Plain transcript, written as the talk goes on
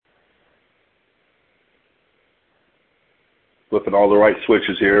Flipping all the right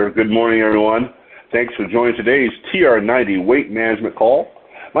switches here. Good morning, everyone. Thanks for joining today's TR90 weight management call.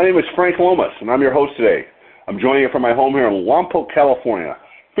 My name is Frank Lomas, and I'm your host today. I'm joining you from my home here in Lompoc, California,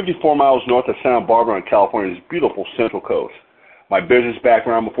 54 miles north of Santa Barbara on California's beautiful Central Coast. My business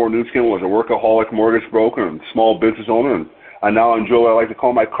background before Nu Skin was a workaholic mortgage broker and small business owner, and I now enjoy what I like to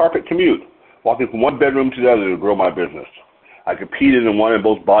call my carpet commute, walking from one bedroom to the other to grow my business. I competed and won in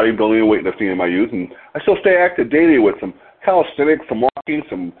both bodybuilding and weightlifting in my youth, and I still stay active daily with some calisthenics, some walking,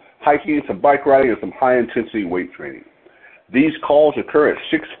 some hiking, some bike riding, and some high-intensity weight training. These calls occur at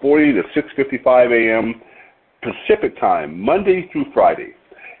 6:40 to 6:55 a.m. Pacific time, Monday through Friday.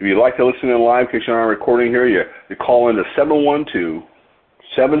 If you'd like to listen in live, in case you're on a recording here, you call in to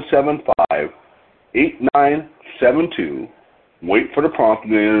 712-775-8972. Wait for the prompt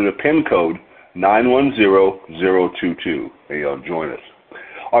and then enter the PIN code 910022. And you'll join us.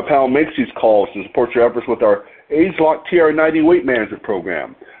 Our panel makes these calls to support your efforts with our age-locked TR90 weight management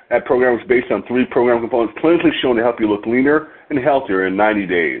program. That program is based on 3 program components clinically shown to help you look leaner and healthier in 90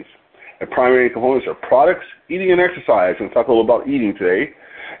 days. The primary components are products, eating, and exercise. We'll talk a little about eating today.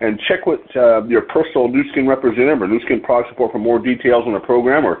 And check with your personal Nu Skin representative or Nu Skin product support for more details on the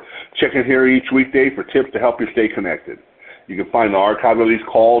program, or check in here each weekday for tips to help you stay connected. You can find the archive of these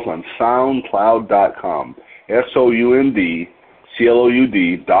calls on SoundCloud.com,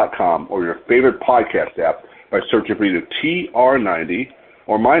 SoundCloud.com, or your favorite podcast app by searching for either TR90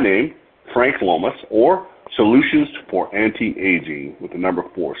 or my name, Frank Lomas, or Solutions for Anti-Aging with the number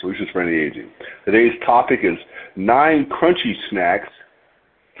 4, Solutions for Anti-Aging. Today's topic is 9 crunchy snacks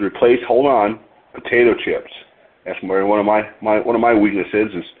to replace, hold on, potato chips. That's one of my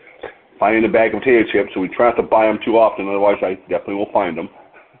weaknesses is finding a bag of potato chips, so we try not to buy them too often, otherwise I definitely will find them.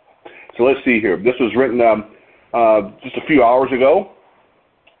 So let's see here. This was written just a few hours ago.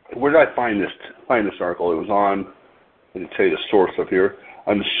 Where did I find this article? It was on, let me tell you the source of here,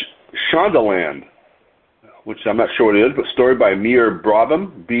 on Shondaland, which I'm not sure what it is, but story by Mir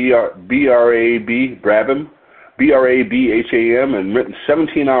Brabham, B-R-A-B-H-A-M, and written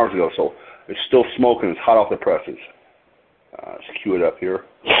 17 hours ago, so it's still smoking. It's hot off the presses. Let's cue it up here.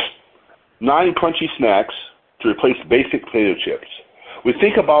 9 crunchy snacks to replace basic potato chips. We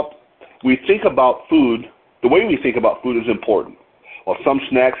think about food. The way we think about food is important. While some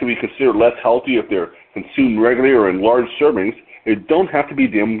snacks can be considered less healthy if they're consumed regularly or in large servings, they don't have to be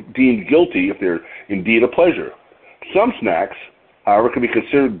deemed guilty if they're indeed a pleasure. Some snacks, however, can be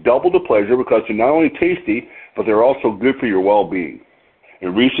considered double the pleasure because they're not only tasty, but they're also good for your well-being.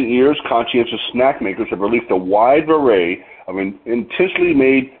 In recent years, conscientious snack makers have released a wide array of intentionally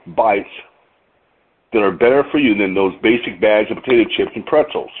made bites that are better for you than those basic bags of potato chips and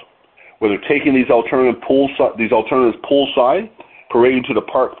pretzels. Whether taking these alternatives poolside, parading to the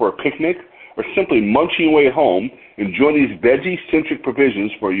park for a picnic, or simply munching away at home, enjoy these veggie-centric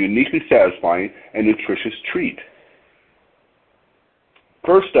provisions for a uniquely satisfying and nutritious treat.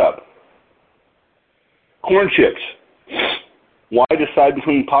 First up, corn chips. Why decide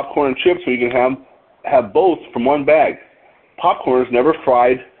between popcorn and chips when you can have both from one bag? Popcorners, never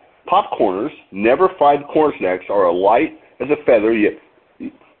fried corn snacks are as light as a feather, yet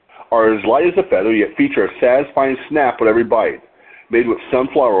feature a satisfying snap with every bite. Made with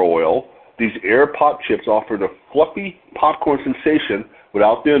sunflower oil, these air pop chips offer the fluffy popcorn sensation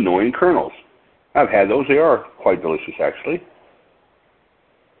without the annoying kernels. I've had those. They are quite delicious, actually.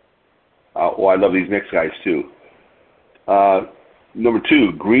 I love these next guys, too. Number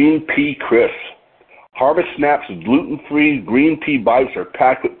 2, green pea crisps. Harvest Snap's gluten-free green pea bites are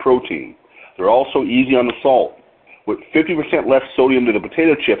packed with protein. They're also easy on the salt. With 50% less sodium than a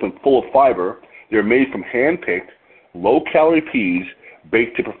potato chip and full of fiber, they're made from hand-picked, low-calorie peas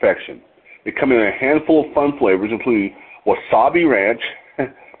baked to perfection. They come in a handful of fun flavors, including wasabi ranch,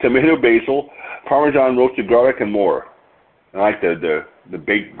 tomato basil, Parmesan roasted garlic, and more. I like the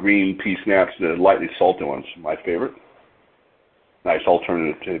baked green pea snaps, the lightly salted ones, my favorite. Nice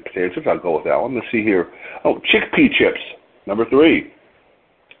alternative to potato chips. I'll go with that one. Let's see here. Oh, chickpea chips, number 3.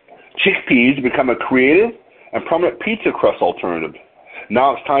 Chickpeas become a creative and prominent pizza crust alternative.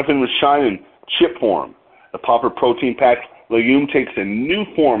 Now it's time for them to shine in chip form. The popular protein-packed legume takes a new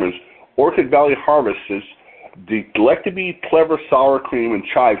form as Orchid Valley harvests the delectably clever sour cream and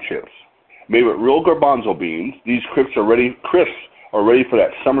chive chips. Made with real garbanzo beans, these crisps are ready for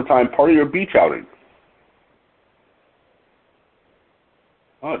that summertime party or beach outing.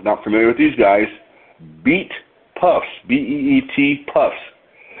 Oh, not familiar with these guys. Beet Puffs, B-E-E-T Puffs.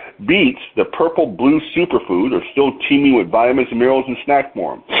 Beets, the purple-blue superfood, are still teeming with vitamins and minerals in snack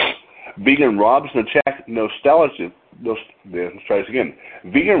form. Vegan Rob's nostalgia. Let's try this again.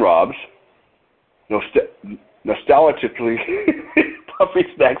 Vegan Rob's Nostalgically, puffy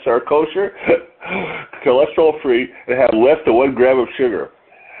snacks are kosher, cholesterol-free, and have less than 1 gram of sugar.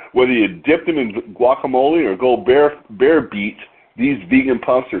 Whether you dip them in guacamole or go bear beat, these vegan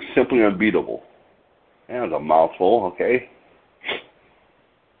puffs are simply unbeatable. That was a mouthful, okay.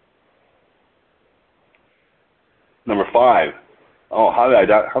 Number 5. Oh, how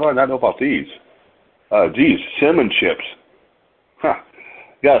did I not know about these? Cinnamon chips. Huh.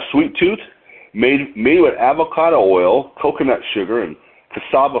 Got a sweet tooth? Made with avocado oil, coconut sugar, and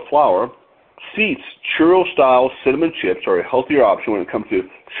cassava flour, Seats churro-style cinnamon chips are a healthier option when it comes to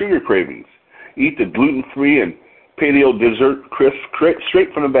sugar cravings. Eat the gluten-free and paleo dessert crisp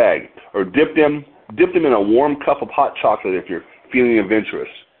straight from the bag, or dip them in a warm cup of hot chocolate if you're feeling adventurous.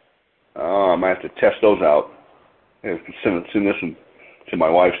 I might have to test those out. I have to send this to my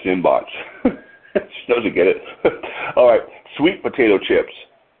wife's inbox. She doesn't get it. All right, sweet potato chips.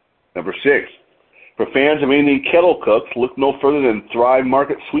 Number 6. For fans of anything kettle cooked, look no further than Thrive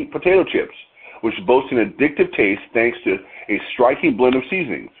Market sweet potato chips, which boast an addictive taste thanks to a striking blend of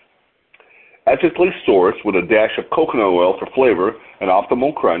seasonings. Ethically sourced with a dash of coconut oil for flavor and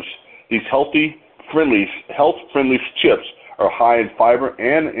optimal crunch, these health-friendly chips are high in fiber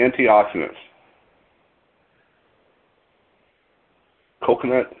and antioxidants.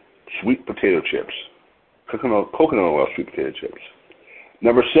 Coconut sweet potato chips. Coconut oil sweet potato chips.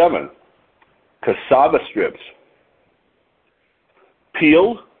 Number 7, cassava strips.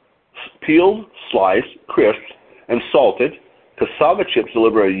 Peeled, sliced, crisped, and salted, cassava chips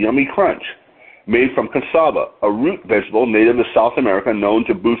deliver a yummy crunch. Made from cassava, a root vegetable native to South America known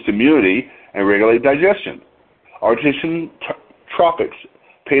to boost immunity and regulate digestion. Argentine tropics,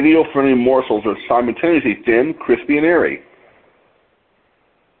 paleo-friendly morsels are simultaneously thin, crispy, and airy.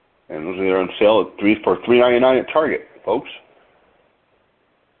 And those are on sale for $3.99 at Target, folks.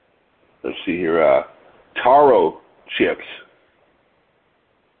 Let's see here. Taro chips.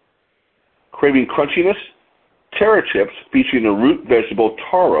 Craving crunchiness? Taro chips, featuring the root vegetable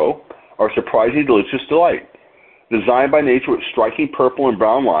taro, are a surprisingly delicious delight. Designed by nature with striking purple and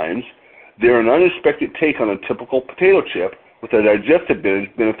brown lines, they are an unexpected take on a typical potato chip with the digestive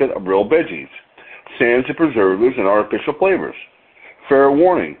benefit of real veggies, sans the preservatives and artificial flavors. Fair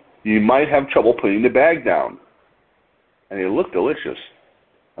warning, you might have trouble putting the bag down. And they look delicious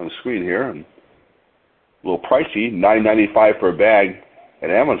on the screen here, and a little pricey, $9.95 for a bag at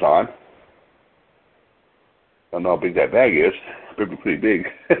Amazon. I don't know how big that bag is. It's pretty big.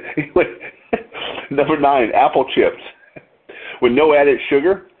 Number 9, apple chips. With no added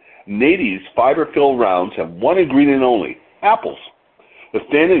sugar, Natie's fiber-filled rounds have one ingredient only, apples. The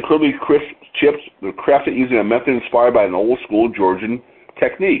thin and incredibly crisp chips are crafted using a method inspired by an old-school Georgian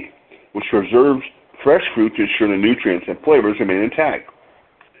technique, which preserves fresh fruit to ensure the nutrients and flavors remain intact.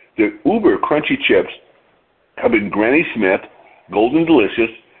 The uber crunchy chips come in Granny Smith, Golden Delicious,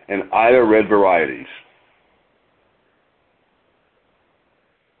 and Ida Red varieties.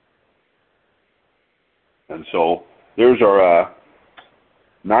 And so there's our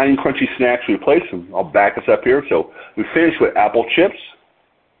 9 crunchy snacks we replaced, and I'll back us up here. So we finished with apple chips.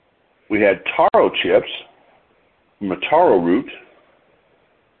 We had taro chips from a taro root.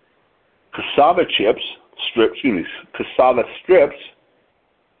 Cassava cassava strips.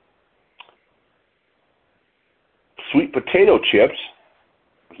 Sweet potato chips,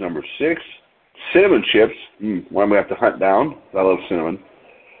 number 6. Cinnamon chips, one I'm going to have to hunt down. I love cinnamon.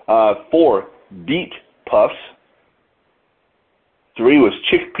 4, beet puffs. 3 was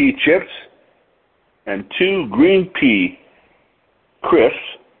chickpea chips. And 2, green pea crisps.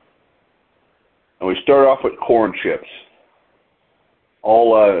 And we start off with corn chips.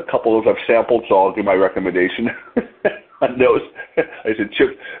 A couple of those I've sampled, so I'll give my recommendation on those. I said,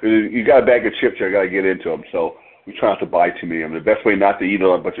 chips. You got a bag of chips, I got to get into them. So we try not to buy too many of them. The best way not to eat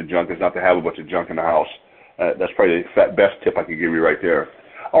a bunch of junk is not to have a bunch of junk in the house. That's probably the best tip I can give you right there.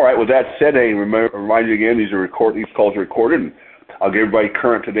 All right, with that said, hey, remind you again, these calls are recorded. And I'll get everybody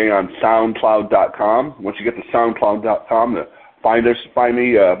current today on SoundCloud.com. Once you get to SoundCloud.com, find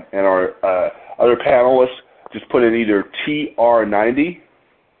me and our other panelists. Just put in either TR90,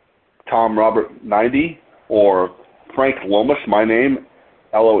 Tom Robert 90, or Frank Lomas, my name,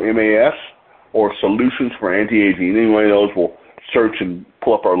 Lomas, or Solutions for Anti-Aging. Any one of those will search and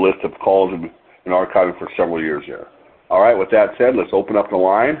pull up our list of calls and archiving for several years there. All right, with that said, let's open up the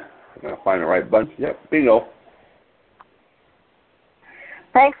line. I'm going to find the right button. Yep, bingo.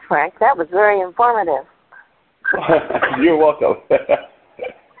 Thanks, Frank. That was very informative. You're welcome.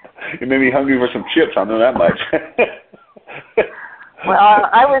 You made me hungry for some chips, I know that much. Well,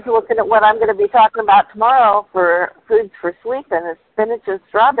 I was looking at what I'm going to be talking about tomorrow for foods for sleep, and it's spinach and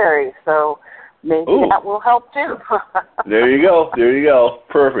strawberries. So Maybe Ooh. that will help too. There you go. There you go.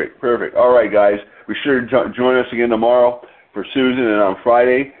 Perfect. Perfect. All right, guys. Be sure to join us again tomorrow for Susan and on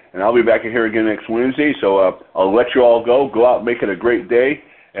Friday. And I'll be back here again next Wednesday. So I'll let you all go. Go out and make it a great day.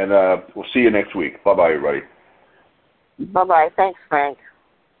 And we'll see you next week. Bye-bye, everybody. Bye-bye. Thanks, Frank.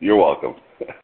 You're welcome.